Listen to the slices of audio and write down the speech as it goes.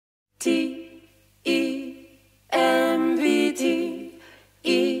tempted.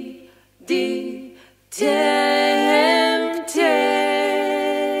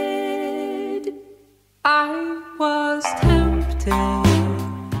 I was tempted,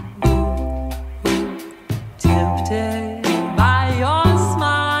 tempted by your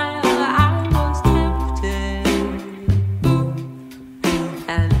smile. I was tempted,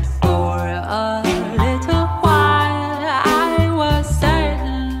 and for a little while I was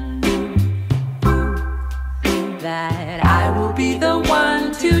certain that I will be the one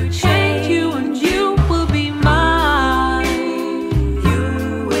to change you, and you will be mine.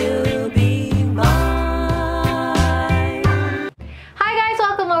 You will be mine. Hi guys!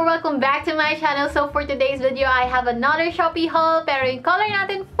 Welcome or welcome back to my channel. So for today's video, I have another Shopee haul. Pero yung color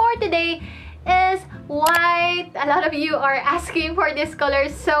natin for today is white. A lot of you are asking for this color,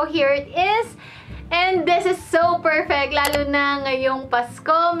 so here it is. And this is so perfect, lalo na ngayong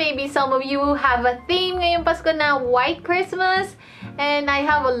Pasko. Maybe some of you have a theme ngayong Pasko na white Christmas. And I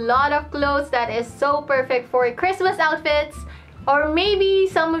have a lot of clothes that is so perfect for Christmas outfits. Or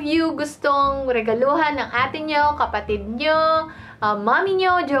maybe some of you gustong regaluhan ng ate nyo, kapatid nyo, mommy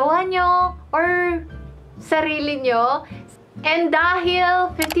nyo, jowa nyo, or sarili nyo. And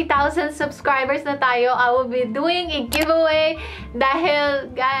dahil 50,000 subscribers na tayo, I will be doing a giveaway. Dahil,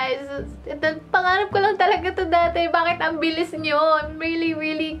 guys, ito, pangarap ko lang talaga ito dati. Bakit ang bilis nyo? I'm really,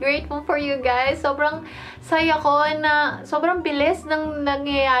 really grateful for you guys. Sobrang saya ko na sobrang bilis ng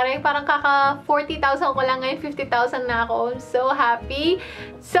nangyayari. Parang kaka 40,000 ko lang ngayon, 50,000 na ako. I'm so happy.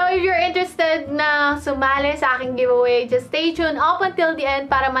 So, if you're interested na sumali sa aking giveaway, just stay tuned up until the end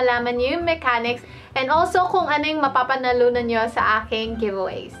para malaman nyo yung mechanics. And also kung ano yung mapapanalunan nyo sa aking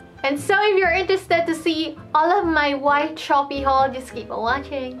giveaways. And so if you're interested to see all of my white Shopee haul, just keep on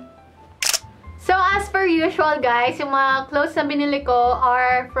watching. So as per usual guys, yung mga clothes na binili ko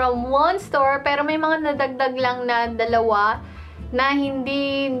are from one store, pero may mga nadagdag lang na dalawa na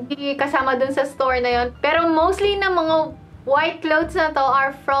hindi kasama dun sa store na yon. Pero mostly na mga white clothes na to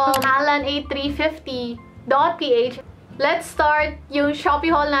are from alan8350.ph. Let's start yung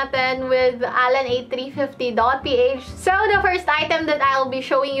Shopee haul natin with alan8350.ph. So, the first item that I'll be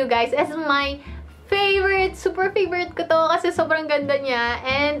showing you guys is my favorite, super favorite ko to kasi sobrang ganda niya.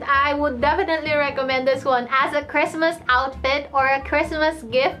 And I would definitely recommend this one as a Christmas outfit or a Christmas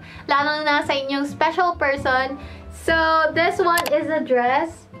gift, lalo na sa inyong special person. So, this one is a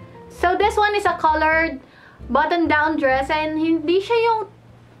dress. So, this one is a colored button-down dress and hindi siya yung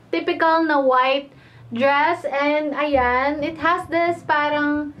typical na white dress, and ayan, it has this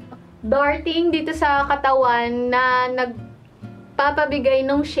parang darting dito sa katawan na nagpapabigay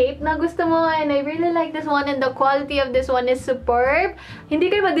ng shape na gusto mo, and I really like this one, and the quality of this one is superb. Hindi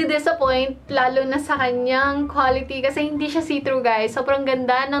kayo madi-disappoint lalo na sa kanyang quality kasi hindi siya see-through guys. Sobrang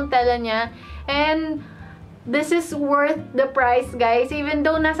ganda ng tela niya, and this is worth the price guys. Even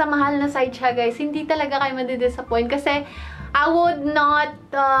though nasa mahal na side siya guys, hindi talaga kayo madi-disappoint kasi I would not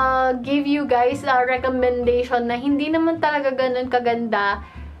give you guys a recommendation na hindi naman talaga ganun kaganda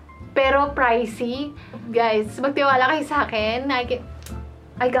pero pricey. Guys, magtiwala kayo sa akin.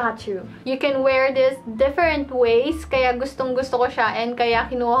 I got you. You can wear this different ways, kaya gustong-gusto ko siya and kaya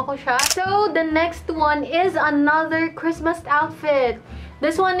kinuha ko siya. So, the next one is another Christmas outfit.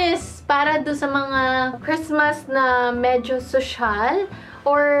 This one is para do sa mga Christmas na medyo social,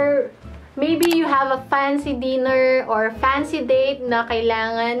 or maybe you have a fancy dinner or fancy date na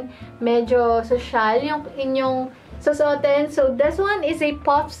kailangan medyo social yung inyong susuotin. So, this one is a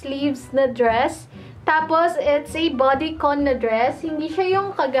puff sleeves na dress. Tapos, it's a bodycon na dress. Hindi siya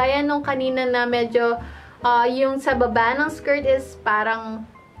yung kagaya nung kanina na medyo yung sa baba ng skirt is parang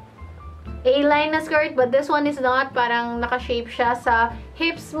A-line na skirt. But this one is not. Parang naka-shape siya sa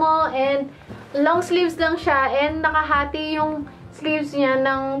hips mo. And long sleeves lang siya. And nakahati yung sleeves niya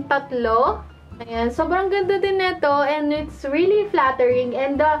ng tatlo. Ayan, sobrang ganda din nito and it's really flattering,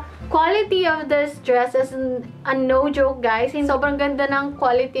 and the quality of this dress is a no joke guys. Sobrang ganda ng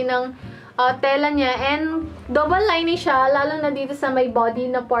quality ng tela niya, and double lining siya lalo na dito sa may body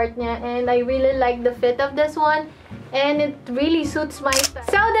na part niya, and I really like the fit of this one and it really suits my style.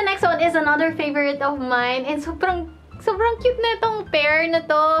 So the next one is another favorite of mine, and sobrang cute na itong pair na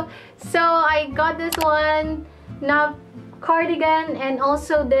to. So I got this one na cardigan and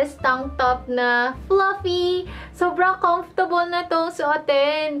also this tank top na fluffy. Sobrang comfortable na itong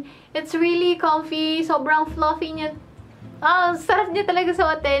suotin. It's really comfy. Sobrang fluffy niya. Sarap niya talaga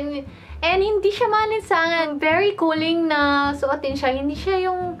suotin. And hindi siya malinsangan. Very cooling na suotin siya. Hindi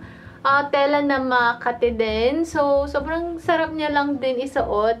siya yung tela na makati din. So, sobrang sarap niya lang din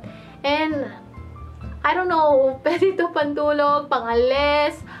isuot. And, I don't know, pwede ito pantulog,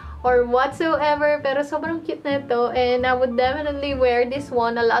 pangalis, or whatsoever. Pero sobrang cute na ito. And I would definitely wear this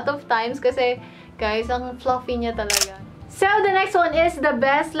one a lot of times kasi, guys, ang fluffy niya talaga. So, the next one is the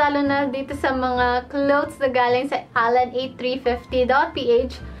best, lalo na dito sa mga clothes na galing sa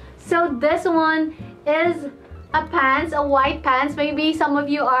alan8350.ph. So, this one is a pants, a white pants. Maybe some of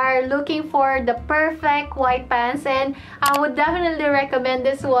you are looking for the perfect white pants, and I would definitely recommend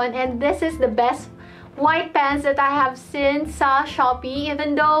this one. And this is the best white pants that I have seen sa Shopee,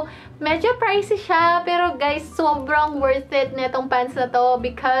 even though medyo pricey siya, pero guys, sobrang worth it netong pants na to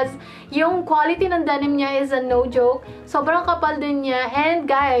because yung quality ng denim niya is a no joke. Sobrang kapal din niya, and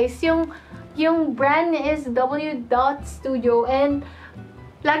guys, yung brand niya is W.Studio, and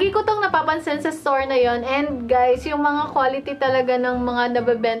lagi ko tong napapansin sa store na yon. And guys, yung mga quality talaga ng mga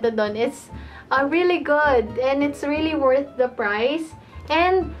nabebenta doon, it's really good, and it's really worth the price.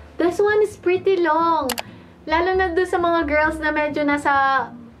 And this one is pretty long. Lalo na doon sa mga girls na medyo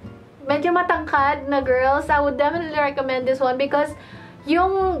matangkad na girls, I would definitely recommend this one because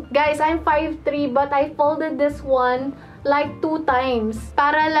guys, I'm 5'3", but I folded this one like 2 times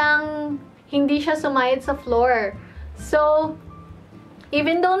para lang hindi siya sumayad sa floor. So,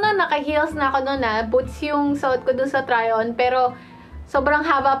 even though na naka-heels na ako doon boots yung suot ko doon sa try-on, pero sobrang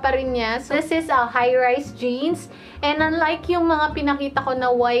haba pa rin niya. So, this is a high-rise jeans. And unlike yung mga pinakita ko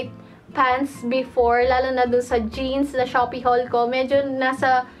na white pants before, lalo na doon sa jeans na Shopee haul ko, medyo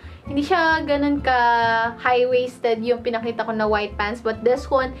hindi siya ganun ka high-waisted yung pinakita ko na white pants. But this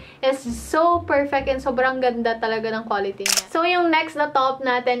one is so perfect and sobrang ganda talaga ng quality niya. So, yung next na top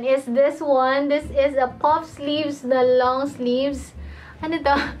natin is this one. This is a puff sleeves na long sleeves. Ano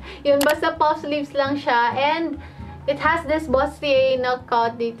to? Yun, basta puff sleeves lang siya. And it has this bustier na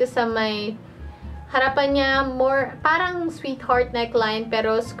cut dito sa may harapan niya, more parang sweetheart neckline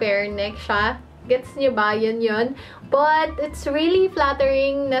pero square neck siya. Gets niyo ba? Yun. But it's really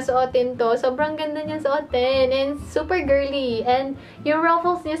flattering na suotin to. Sobrang ganda niya suotin and super girly. And yung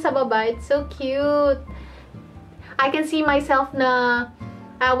ruffles niya sa baba, it's so cute. I can see myself na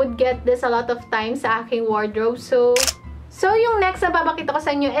I would get this a lot of times sa aking wardrobe. So yung next na papakita ko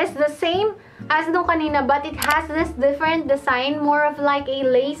sa inyo is the same as nung kanina, but it has this different design, more of like a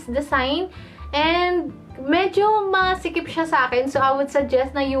lace design. And medyo masikip siya sa akin, so I would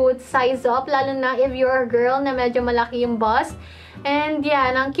suggest na you would size up, lalo na if you're a girl na medyo malaki yung bust. And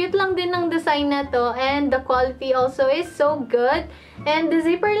yan, ang cute lang din ng design na to, and the quality also is so good. And the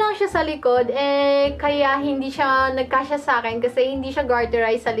zipper lang siya sa likod, kaya hindi siya nagkasya sa akin kasi hindi siya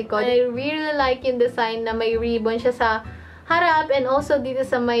garterized sa likod. I really like yung design na may ribbon siya sa harap, and also dito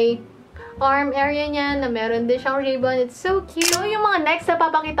sa may arm area niya na meron din siyang ribbon. It's so cute. So, yung mga next na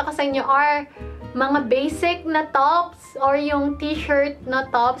papakita ko sa inyo are mga basic na tops or yung t-shirt na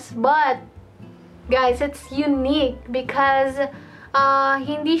tops. But, guys, it's unique because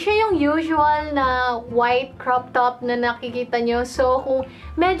hindi siya yung usual na white crop top na nakikita nyo. So, kung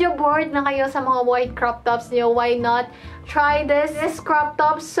medyo bored na kayo sa mga white crop tops nyo, why not try this crop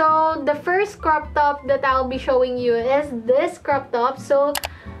top? So, the first crop top that I'll be showing you is this crop top. So,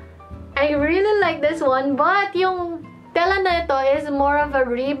 I really like this one, but yung tela na ito is more of a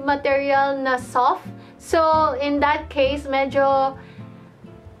rib material na soft. So, in that case, medyo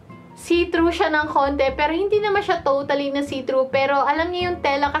see-through siya ng konti, pero hindi naman siya totally na see-through. Pero alam niyo yung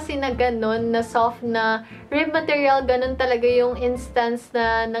tela kasi na ganun, na soft na rib material, ganun talaga yung instance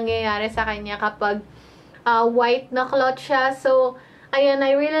na nangyayari sa kanya kapag white na cloth siya. So, ayan,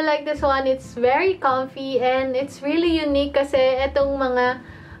 I really like this one. It's very comfy and it's really unique kasi itong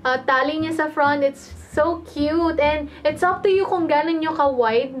mga tali niya sa front, it's so cute. And it's up to you kung gano'n nyo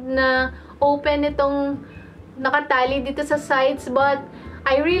ka-wide na open itong nakatali dito sa sides. But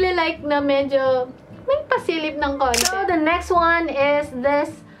I really like na medyo may pasilip ng konti. So, the next one is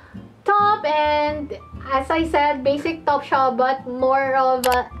this top. And as I said, basic top siya, but more of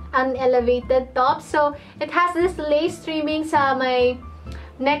an elevated top. So, it has this lace trimming sa may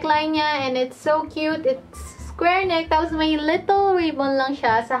neckline niya. And it's so cute. It's square neck, tapos may little ribbon lang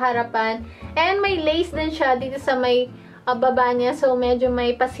siya sa harapan. And may lace din siya dito sa may baba niya. So, medyo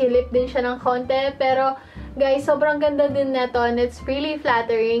may pasilip din siya ng konti. Pero, guys, sobrang ganda din neto. And it's really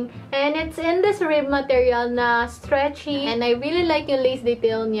flattering. And it's in this rib material na stretchy. And I really like yung lace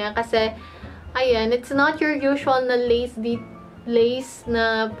detail niya. Kasi, ayan, it's not your usual na lace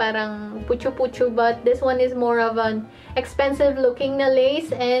na parang pucho-pucho. But this one is more of an expensive looking na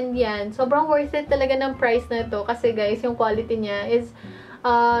lace. And yan, sobrang worth it talaga ng price na ito. Kasi guys, yung quality niya is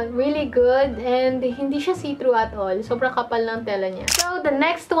really good. And hindi siya see-through at all. Sobrang kapal ng tela niya. So, the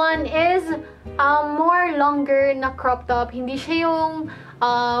next one is more longer na crop top. Hindi siya yung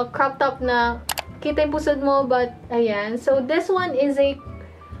crop top na kita yung pusod mo. But, ayan. So, this one is a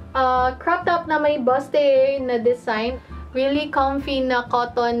crop top na may buste na design. Really comfy na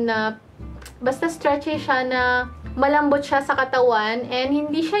cotton na basta stretchy siya na malambot siya sa katawan and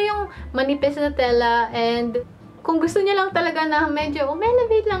hindi siya yung manipis na tela. And kung gusto niyo lang talaga na medyo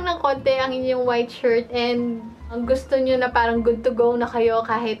umelevate lang ng konti ang inyong white shirt and gusto niyo na parang good to go na kayo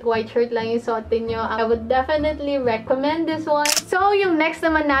kahit white shirt lang yung suotin niyo, I would definitely recommend this one. So, yung next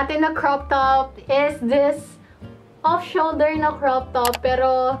naman natin na crop top is this off-shoulder na crop top,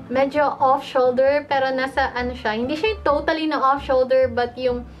 pero medyo off-shoulder, pero nasa ano siya, hindi siya totally na off-shoulder, but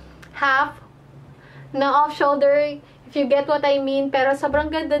yung half na off-shoulder, if you get what I mean. Pero sobrang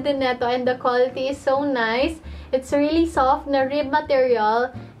ganda din neto and the quality is so nice. It's really soft na rib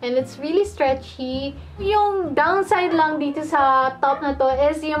material and it's really stretchy. Yung downside lang dito sa top na to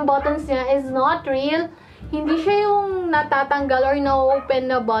is yung buttons niya is not real. Hindi siya yung natatanggal or na-open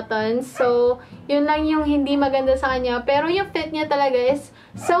na buttons. So, yun lang yung hindi maganda sa kanya. Pero yung fit niya talaga is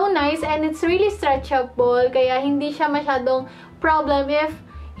so nice and it's really stretchable. Kaya hindi siya masyadong problem if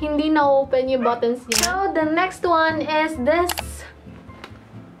hindi na-open yung buttons niya. So, the next one is this.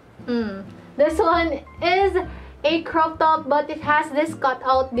 This one is a crop top but it has this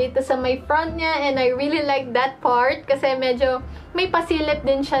cutout dito sa may front niya and I really like that part kasi medyo may pasilip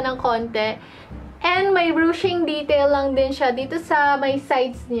din siya ng konti. And may ruching detail lang din siya dito sa may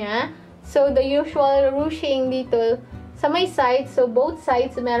sides niya. So, the usual ruching dito sa may sides. So, both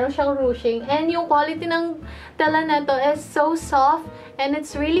sides, meron siyang ruching. And yung quality ng tela na to is so soft and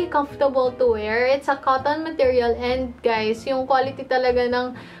it's really comfortable to wear. It's a cotton material and guys, yung quality talaga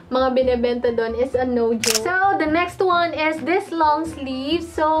ng mga binibenta doon is a no joke. So, the next one is this long sleeve.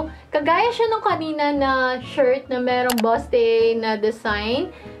 So, kagaya siya nung kanina na shirt na merong buste na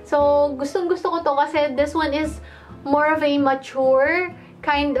design. So, gustong-gusto ko to kasi this one is more of a mature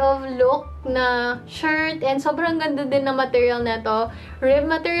kind of look na shirt and sobrang ganda din na material na to. Rib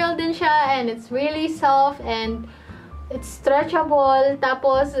material din siya and it's really soft and it's stretchable.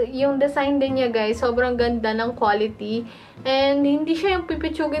 Tapos, yung design din niya guys, sobrang ganda ng quality. And hindi siya yung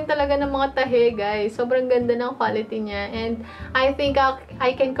pipitsugin talaga ng mga tahe guys. Sobrang ganda ng quality niya. And I think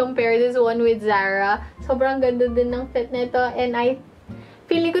I can compare this one with Zara. Sobrang ganda din ng fit nito and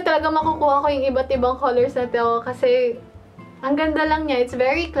feeling ko talaga makukuha ko yung iba't ibang colors na to kasi ang ganda lang niya. It's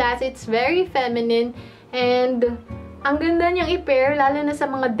very classy, it's very feminine, and ang ganda niyang i-pair lalo na sa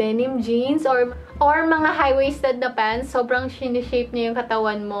mga denim jeans or mga high-waisted na pants. Sobrang shiny-shape niya yung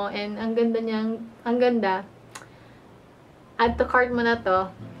katawan mo and ang ganda niyang, ang ganda. Add to cart mo na to.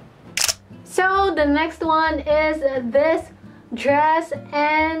 So, the next one is this dress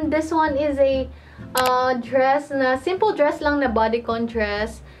and this one is a dress na, simple dress lang na bodycon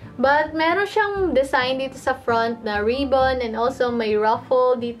dress. But, meron siyang design dito sa front na ribbon and also may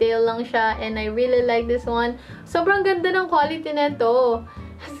ruffle detail lang siya and I really like this one. Sobrang ganda ng quality nito.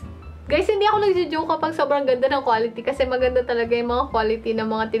 Guys, hindi ako nagjo-joke kapag sobrang ganda ng quality kasi maganda talaga yung mga quality ng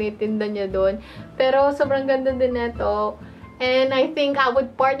mga tinitinda niya doon. Pero, sobrang ganda din nito. And I think I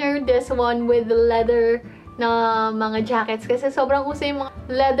would partner this one with leather na mga jackets kasi sobrang uso yung mga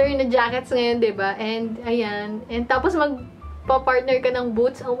leather na jackets ngayon, diba? And, ayan. And tapos magpa-partner ka ng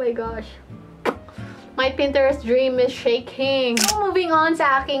boots. Oh my gosh. My Pinterest dream is shaking. So, moving on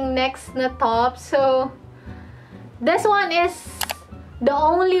sa aking next na top. So, this one is the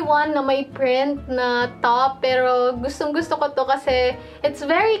only one na may print na top. Pero, gustong-gusto ko to kasi it's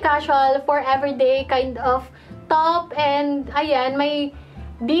very casual for everyday kind of top. And, ayan, may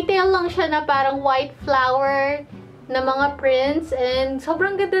detail lang siya na parang white flower na mga prints and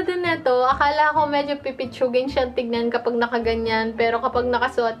sobrang ganda din nito. Akala ko medyo pipitsugin siyang tignan kapag nakaganyan, pero kapag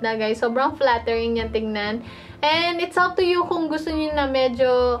nakasuot na guys, sobrang flattering niyang tignan. And it's up to you kung gusto niyo na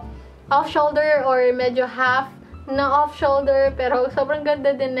medyo off-shoulder or medyo half na off-shoulder, pero sobrang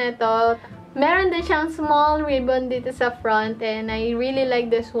ganda din nito. Meron din siyang small ribbon dito sa front and I really like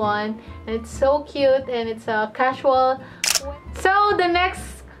this one. And it's so cute and it's a casual. So, the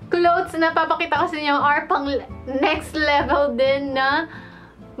next clothes na papakita ko sa inyo are pang next level din na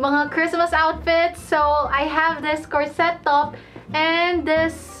mga Christmas outfits. So, I have this corset top and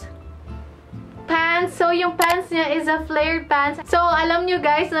this pants. So, yung pants niya is a flared pants. So, alam nyo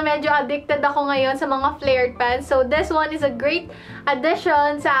guys na medyo addicted ako ngayon sa mga flared pants. So, this one is a great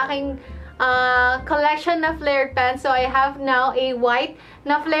addition sa aking collection na flared pants. So, I have now a white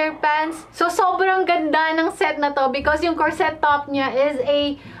na flared pants. So, sobrang ganda ng set na to because yung corset top niya is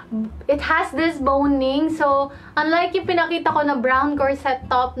it has this boning. So, unlike yung pinakita ko na brown corset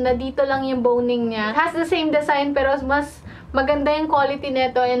top na dito lang yung boning niya. It has the same design pero mas maganda yung quality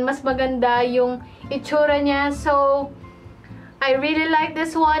nito and mas maganda yung itsura niya. So, I really like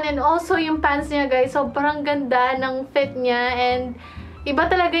this one and also yung pants niya guys. Sobrang ganda ng fit niya and iba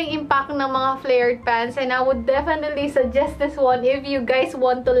talaga yung impact ng mga flared pants, and I would definitely suggest this one if you guys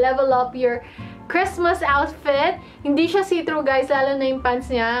want to level up your Christmas outfit. Hindi siya see-through guys, lalo na yung pants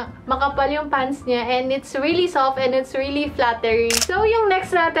niya. Makapal yung pants niya, and it's really soft and it's really flattering. So yung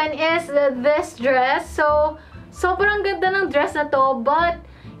next natin is this dress. So sobrang ganda ng dress na to, but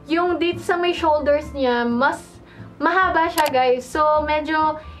yung dito sa may shoulders niya, mas mahaba siya guys. So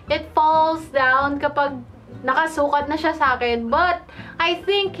medyo it falls down kapag nakasukat na siya sa akin. But I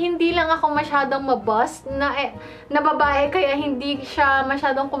think hindi lang ako masyadong mabust na babae, kaya hindi siya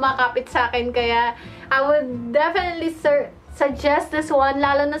masyadong kumakapit sa akin. Kaya I would definitely suggest this one,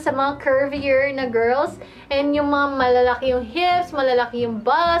 lalo na sa mga curvier na girls and yung mga malalaki yung hips, malalaki yung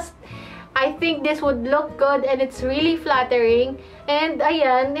bust. I think this would look good and it's really flattering. And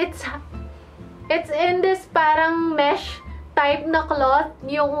ayan, it's in this parang mesh type na cloth,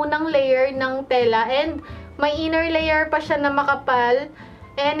 yung unang layer ng tela, and may inner layer pa siya na makapal,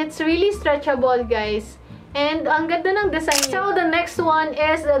 and it's really stretchable guys. And ang ganda ng design niya. So the next one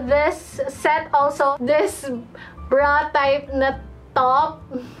is this set also, this bra type na top.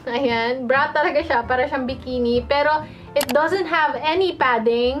 Ayan, bra talaga siya, para siyang bikini, pero it doesn't have any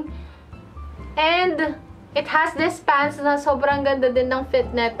padding, and it has this pants na sobrang ganda din ng fit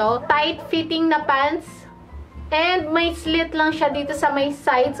neto. Tight fitting na pants. And may slit lang siya dito sa may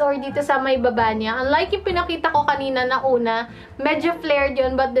sides or dito sa may baba niya. Unlike yung pinakita ko kanina na una, medyo flared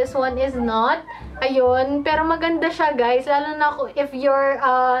yun, but this one is not. Ayun, pero maganda siya guys. Lalo na if you're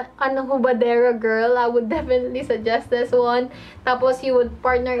hubadera girl, I would definitely suggest this one. Tapos you would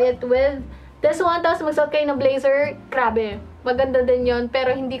partner it with this one. Tapos magsuot kayo ng blazer, grabe. Maganda din yun,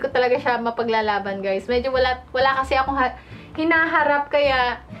 pero hindi ko talaga siya mapaglalaban guys. Medyo wala kasi akong hinaharap,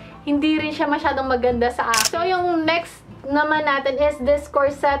 kaya hindi rin siya masyadong maganda sa akin. So, yung next naman natin is this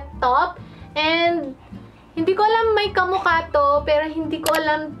corset top. And, hindi ko alam may kamukha to, pero hindi ko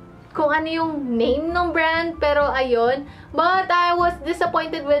alam kung ano yung name ng brand. Pero, ayun. But, I was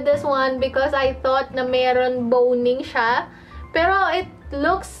disappointed with this one because I thought na meron boning siya. Pero, it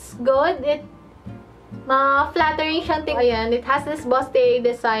looks good. Flattering siyang tingnan. Ayan, it has this buste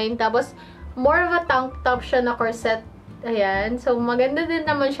design. Tapos, more of a tank top siya na corset. Ayan. So, maganda din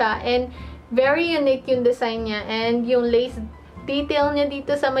naman siya. And, very unique yung design niya. And, yung lace detail niya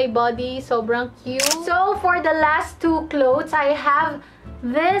dito sa may body, sobrang cute. So, for the last two clothes, I have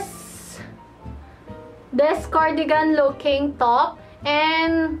this cardigan looking top.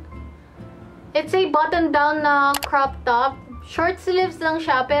 And, it's a button-down na crop top. Short sleeves lang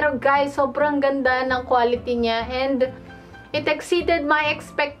siya. Pero, guys, sobrang ganda ng quality niya. And, it exceeded my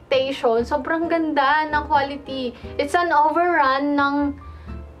expectation. Sobrang ganda ng quality. It's an overrun ng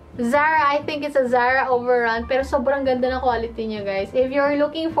Zara. I think it's a Zara overrun. Pero sobrang ganda ng quality niya, guys. If you're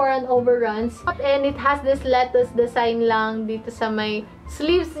looking for an overrun. And it has this lettuce design lang dito sa may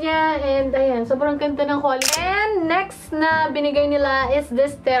sleeves niya. And ayan, sobrang ganda ng quality. And next na binigay nila is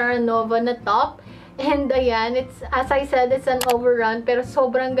this Terra Nova na top. And ayan, it's, as I said, it's an overrun. Pero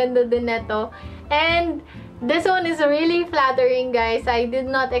sobrang ganda din neto. And this one is really flattering, guys. I did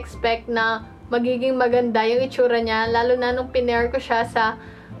not expect na magiging maganda yung itsura niya. Lalo na nung pinair ko siya sa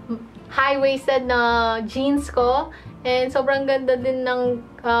high-waisted na jeans ko. And sobrang ganda din ng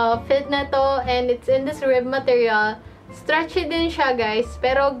fit na to. And it's in this rib material. Stretchy din siya, guys.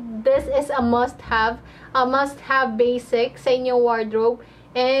 Pero this is a must-have. A must-have basic sa inyong wardrobe.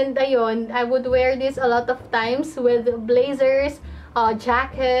 And ayun, I would wear this a lot of times with blazers,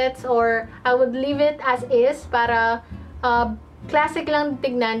 jackets, or I would leave it as is para classic lang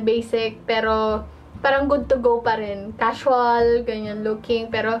tignan, basic, pero parang good to go pa rin. Casual, ganyan looking,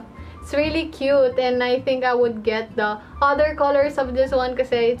 pero it's really cute, and I think I would get the other colors of this one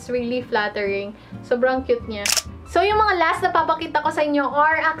kasi it's really flattering. Sobrang cute niya. So, yung mga last na papakita ko sa inyo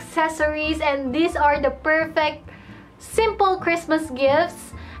are accessories, and these are the perfect simple Christmas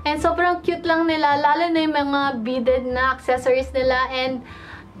gifts. And sobrang cute lang nila, lalo na yung mga beaded na accessories nila.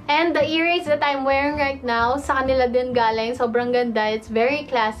 And the earrings that I'm wearing right now, sa kanila din galing. Sobrang ganda. It's very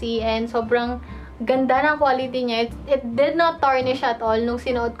classy and sobrang ganda ng quality niya. It did not tarnish at all nung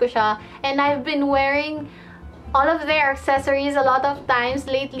sinuot ko siya. And I've been wearing all of their accessories a lot of times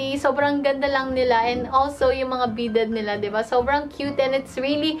lately. Sobrang ganda lang nila. And also yung mga beaded nila, diba? Sobrang cute and it's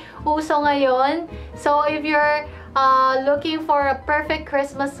really uso ngayon. So if you're looking for a perfect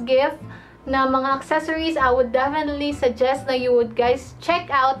Christmas gift na mga accessories, I would definitely suggest na you would guys check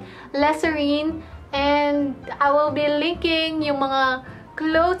out Lesserine, and I will be linking yung mga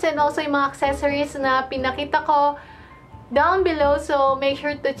clothes and also yung mga accessories na pinakita ko down below, so make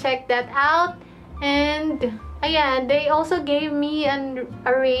sure to check that out. And ayan, they also gave me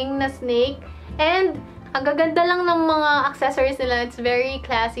a ring na snake, and Ang gaganda lang ng mga accessories nila. It's very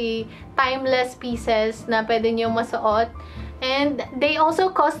classy, timeless pieces na pwede nyo masuot. And they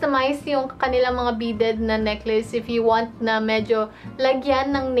also customize yung kanilang mga beaded na necklace if you want na medyo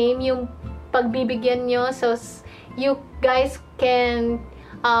lagyan ng name yung pagbibigyan nyo. So, you guys can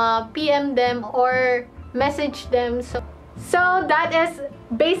PM them or message them. So that is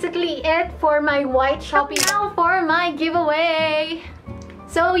basically it for my white Shopee. Now for my giveaway.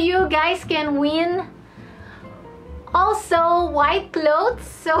 So you guys can win also white clothes.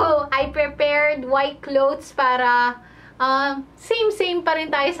 So I prepared white clothes para same pa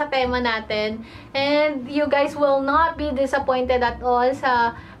rin tayo sa tema natin. And you guys will not be disappointed at all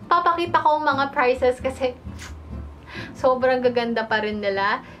sa papakita kong mga prices kasi sobrang gaganda pa rin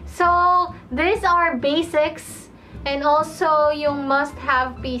nila. So these are basics and also yung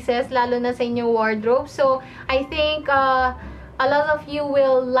must-have pieces, lalo na sa inyong wardrobe. So, I think a lot of you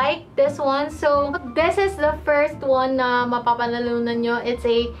will like this one. So, this is the first one na mapapanalunan nyo. It's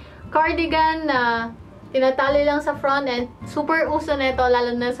a cardigan na tinatali lang sa front and super uso nito,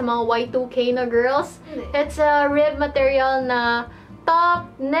 lalo na sa mga Y2K na girls. It's a rib material na top.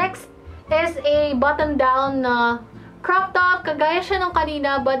 Next is a button-down na crop top, kagaya siya ng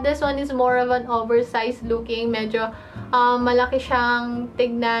kanina, but this one is more of an oversized looking. Medyo malaki siyang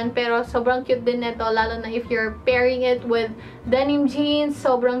tignan, pero sobrang cute din nito, lalo na if you're pairing it with denim jeans.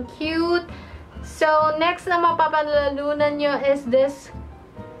 Sobrang cute. So, next na mapapanalunan nyo is this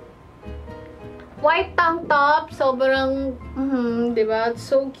white tank top. Sobrang, diba? It's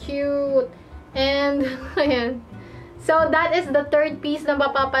so cute. And, ayan. So, that is the third piece na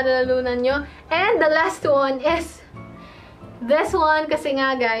mapapanalunan nyo. And the last one is this one, kasi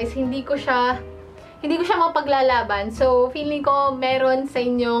nga guys, hindi ko siya mapaglalaban. So, feeling ko meron sa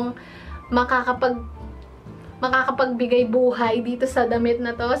inyong makakapagbigay buhay dito sa damit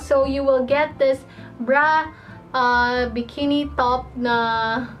na to. So, you will get this bra bikini top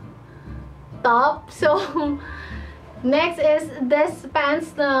na top. So, next is this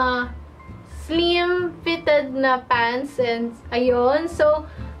pants na slim fitted na pants. And, ayun. So,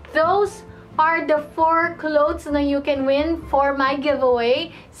 those are the 4 clothes na you can win for my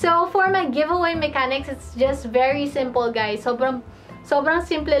giveaway. So, for my giveaway mechanics, it's just very simple, guys. Sobrang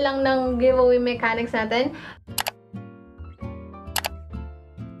simple lang ng giveaway mechanics natin.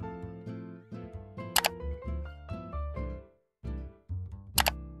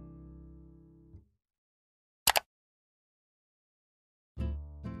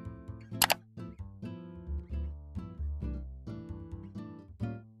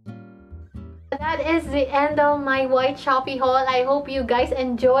 That is the end of my white Shopee haul. I hope you guys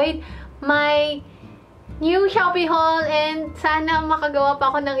enjoyed my new Shopee haul and sana makagawa pa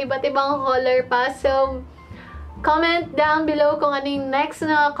ako ng iba't ibang color pa. So, comment down below kung ano yung next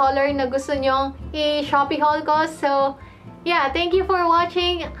na color na gusto nyong i-Shopee haul ko. So, yeah, thank you for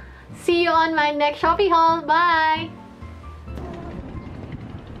watching. See you on my next Shopee haul. Bye!